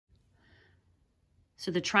So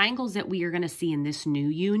the triangles that we are going to see in this new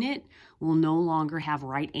unit will no longer have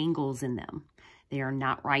right angles in them. They are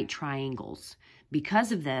not right triangles.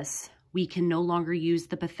 Because of this, we can no longer use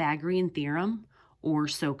the Pythagorean theorem or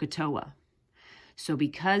SOHCAHTOA. So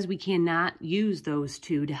because we cannot use those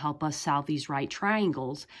two to help us solve these right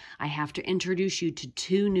triangles, I have to introduce you to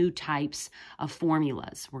two new types of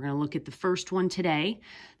formulas. We're going to look at the first one today.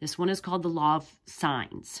 This one is called the law of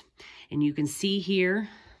sines. And you can see here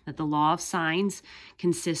that the law of sines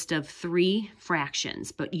consists of three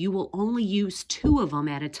fractions, but you will only use two of them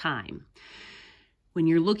at a time. When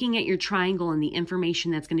you're looking at your triangle and the information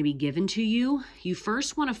that's going to be given to you, you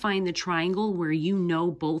first want to find the triangle where you know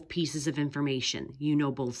both pieces of information. You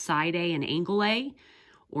know both side A and angle A,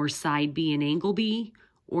 or side B and angle B,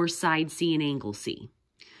 or side C and angle C.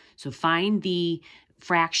 So find the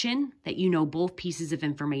fraction that you know both pieces of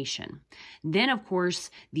information. Then, of course,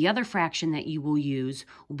 the other fraction that you will use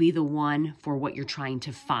will be the one for what you're trying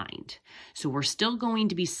to find. So we're still going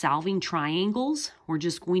to be solving triangles. We're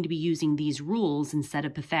just going to be using these rules instead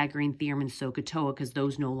of Pythagorean theorem and SOHCAHTOA because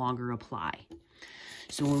those no longer apply.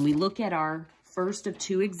 So when we look at our first of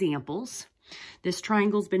two examples, this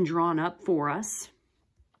triangle's been drawn up for us.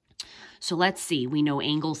 So let's see, we know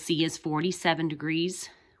angle C is 47 degrees.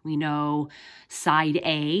 We know side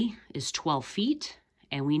A is 12 feet,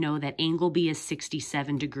 and we know that angle B is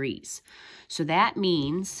 67 degrees. So that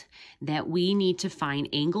means that we need to find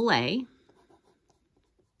angle A,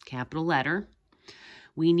 capital letter.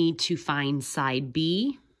 We need to find side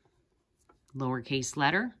B, lowercase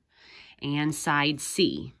letter, and side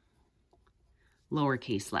C,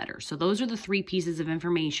 lowercase letter. So those are the three pieces of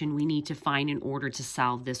information we need to find in order to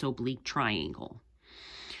solve this oblique triangle.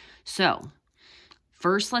 So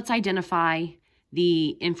first, let's identify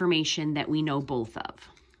the information that we know both of.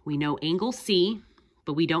 We know angle C,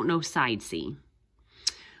 but we don't know side C.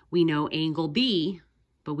 We know angle B,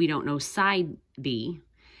 but we don't know side B.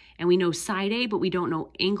 And we know side A, but we don't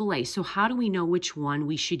know angle A. So how do we know which one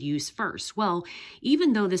we should use first? Well,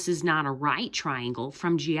 even though this is not a right triangle,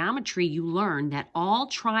 from geometry you learn that all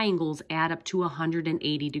triangles add up to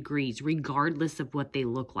 180 degrees, regardless of what they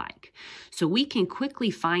look like. So we can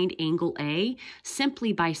quickly find angle A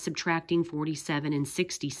simply by subtracting 47 and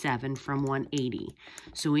 67 from 180.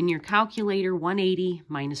 So in your calculator, 180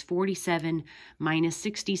 minus 47 minus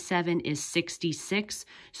 67 is 66.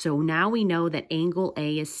 So now we know that angle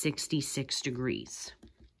A is 66 degrees.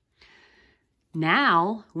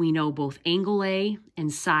 Now we know both angle A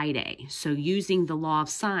and side A. So using the law of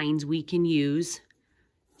sines, we can use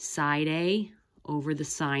side A over the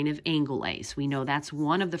sine of angle A. So we know that's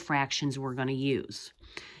one of the fractions we're going to use.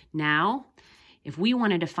 Now, if we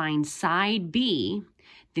wanted to find side B,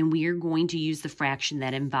 then we are going to use the fraction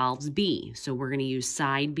that involves B. So we're going to use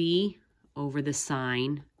side B over the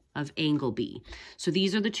sine of angle B. So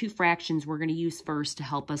these are the two fractions we're going to use first to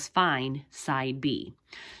help us find side B.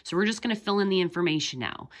 So we're just going to fill in the information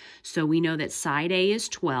now. So we know that side A is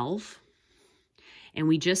 12, and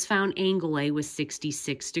we just found angle A was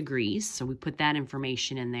 66 degrees. So we put that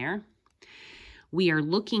information in there. We are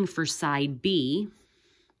looking for side B,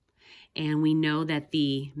 and we know that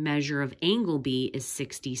the measure of angle B is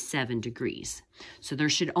 67 degrees. So there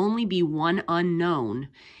should only be one unknown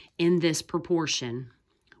in this proportion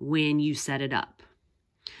when you set it up.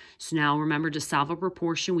 So now remember, to solve a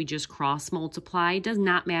proportion, we just cross multiply. It does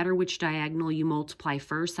not matter which diagonal you multiply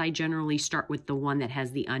first. I generally start with the one that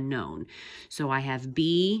has the unknown. So I have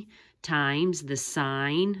B times the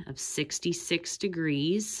sine of 66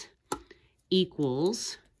 degrees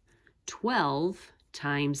equals 12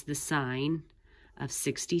 times the sine of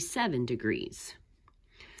 67 degrees.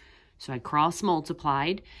 So I cross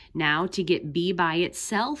multiplied. Now to get B by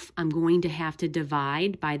itself, I'm going to have to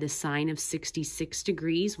divide by the sine of 66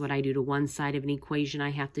 degrees. What I do to one side of an equation, I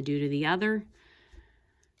have to do to the other.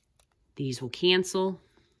 These will cancel.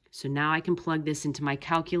 So now I can plug this into my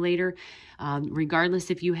calculator. Regardless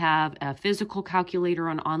if you have a physical calculator or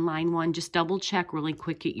an online one, just double check really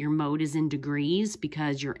quick that your mode is in degrees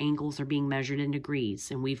because your angles are being measured in degrees.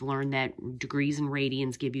 And we've learned that degrees and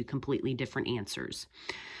radians give you completely different answers.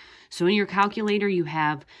 So in your calculator, you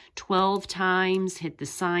have 12 times, hit the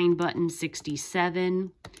sine button,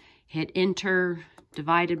 67, hit enter,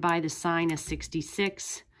 divided by the sine of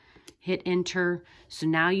 66, hit enter. So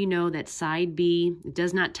now you know that side B, it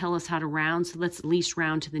does not tell us how to round, so let's at least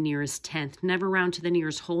round to the nearest tenth. Never round to the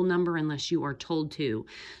nearest whole number unless you are told to.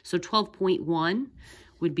 So 12.1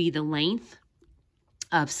 would be the length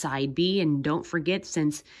of side B, and don't forget,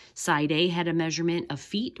 since side A had a measurement of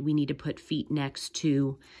feet, we need to put feet next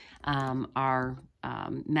to our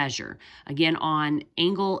measure. Again, on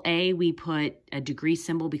angle A, we put a degree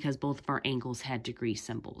symbol because both of our angles had degree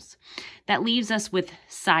symbols. That leaves us with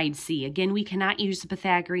side C. Again, we cannot use the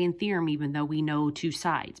Pythagorean theorem even though we know two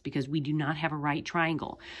sides because we do not have a right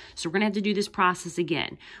triangle. So we're going to have to do this process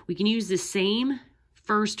again. We can use the same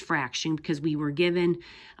first fraction because we were given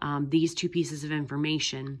these two pieces of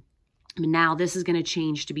information. But now this is going to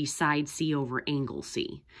change to be side C over angle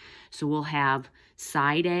C. So we'll have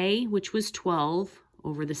side A, which was 12,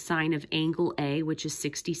 over the sine of angle A, which is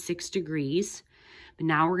 66 degrees. But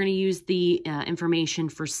now we're going to use the information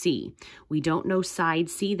for C. We don't know side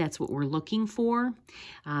C, that's what we're looking for.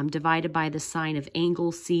 Divided by the sine of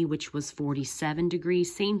angle C, which was 47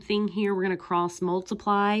 degrees. Same thing here, we're going to cross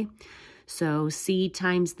multiply. So C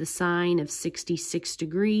times the sine of 66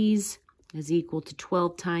 degrees is equal to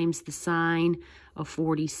 12 times the sine of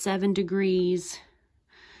 47 degrees.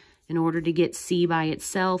 In order to get C by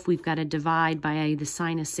itself, we've got to divide by the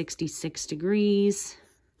sine of 66 degrees.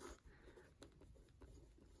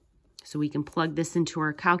 So we can plug this into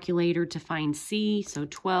our calculator to find C. So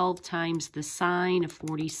 12 times the sine of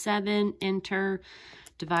 47, enter,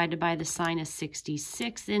 divided by the sine of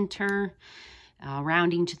 66, enter.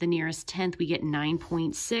 Rounding to the nearest tenth, we get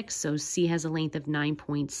 9.6, so C has a length of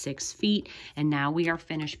 9.6 feet, and now we are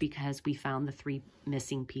finished because we found the three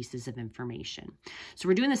missing pieces of information. So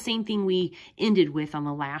we're doing the same thing we ended with on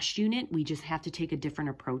the last unit, we just have to take a different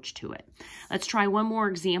approach to it. Let's try one more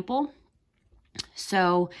example.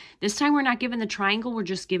 So this time we're not given the triangle, we're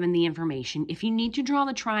just given the information. If you need to draw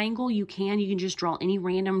the triangle, you can just draw any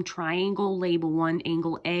random triangle, label one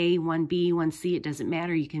angle A, one B, one C, it doesn't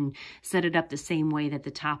matter. You can set it up the same way that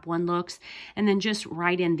the top one looks, and then just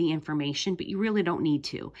write in the information, but you really don't need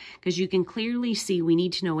to, because you can clearly see we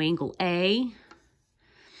need to know angle A,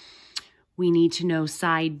 we need to know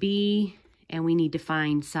side B, and we need to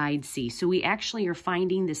find side C. So we actually are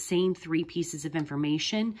finding the same three pieces of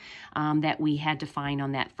information that we had to find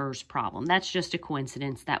on that first problem. That's just a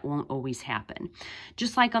coincidence. That won't always happen.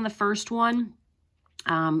 Just like on the first one,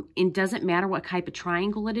 it doesn't matter what type of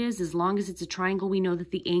triangle it is. As long as it's a triangle, we know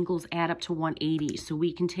that the angles add up to 180. So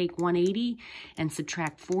we can take 180 and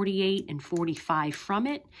subtract 48 and 45 from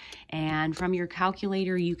it. And from your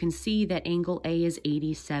calculator, you can see that angle A is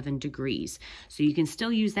 87 degrees. So you can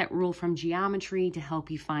still use that rule from geometry to help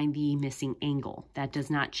you find the missing angle. That does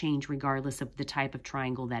not change regardless of the type of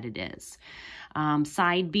triangle that it is.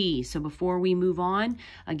 Side B, so before we move on,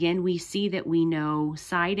 again, we see that we know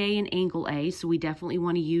side A and angle A, so we definitely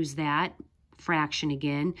want to use that fraction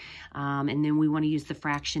again, and then we want to use the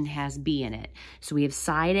fraction has B in it. So we have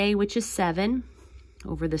side A, which is 7,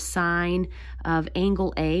 over the sine of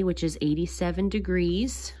angle A, which is 87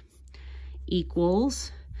 degrees,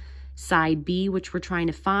 equals side B, which we're trying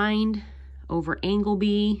to find, over angle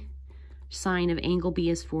B, sine of angle B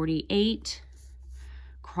is 48,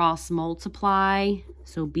 cross multiply,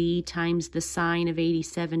 so B times the sine of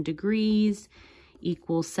 87 degrees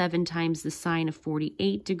equals 7 times the sine of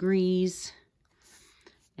 48 degrees.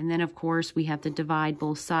 And then, of course, we have to divide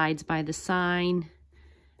both sides by the sine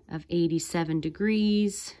of 87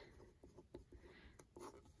 degrees.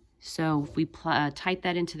 So if we type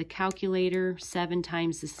that into the calculator, 7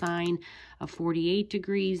 times the sine of 48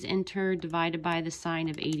 degrees, enter, divided by the sine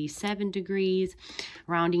of 87 degrees.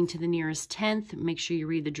 Rounding to the nearest tenth, make sure you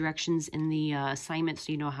read the directions in the assignment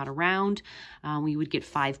so you know how to round. We would get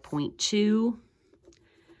 5.2.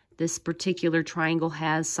 This particular triangle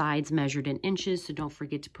has sides measured in inches, so don't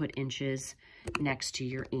forget to put inches next to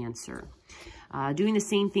your answer. Doing the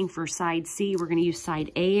same thing for side C, we're going to use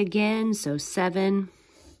side A again, so 7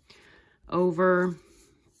 over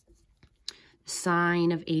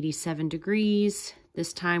sine of 87 degrees.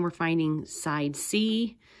 This time we're finding side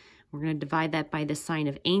C. We're going to divide that by the sine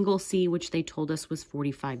of angle C, which they told us was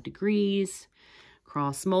 45 degrees.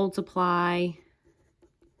 Cross multiply.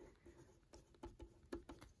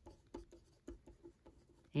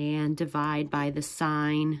 And divide by the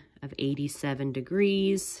sine of 87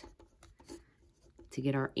 degrees to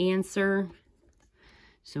get our answer.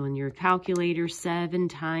 So in your calculator, 7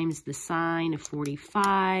 times the sine of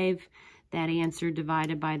 45, that answer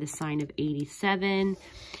divided by the sine of 87,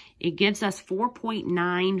 it gives us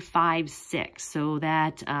 4.956. So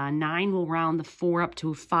that 9 will round the 4 up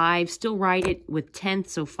to 5. Still write it with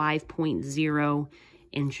tenths, so 5.0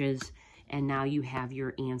 inches. And now you have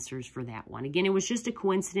your answers for that one. Again, it was just a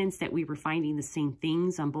coincidence that we were finding the same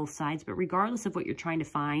things on both sides, but regardless of what you're trying to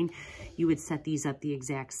find, you would set these up the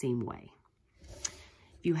exact same way.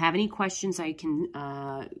 If you have any questions, you can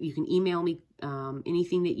email me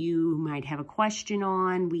anything that you might have a question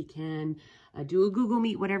on. We can do a Google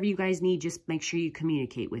Meet, whatever you guys need. Just make sure you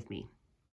communicate with me.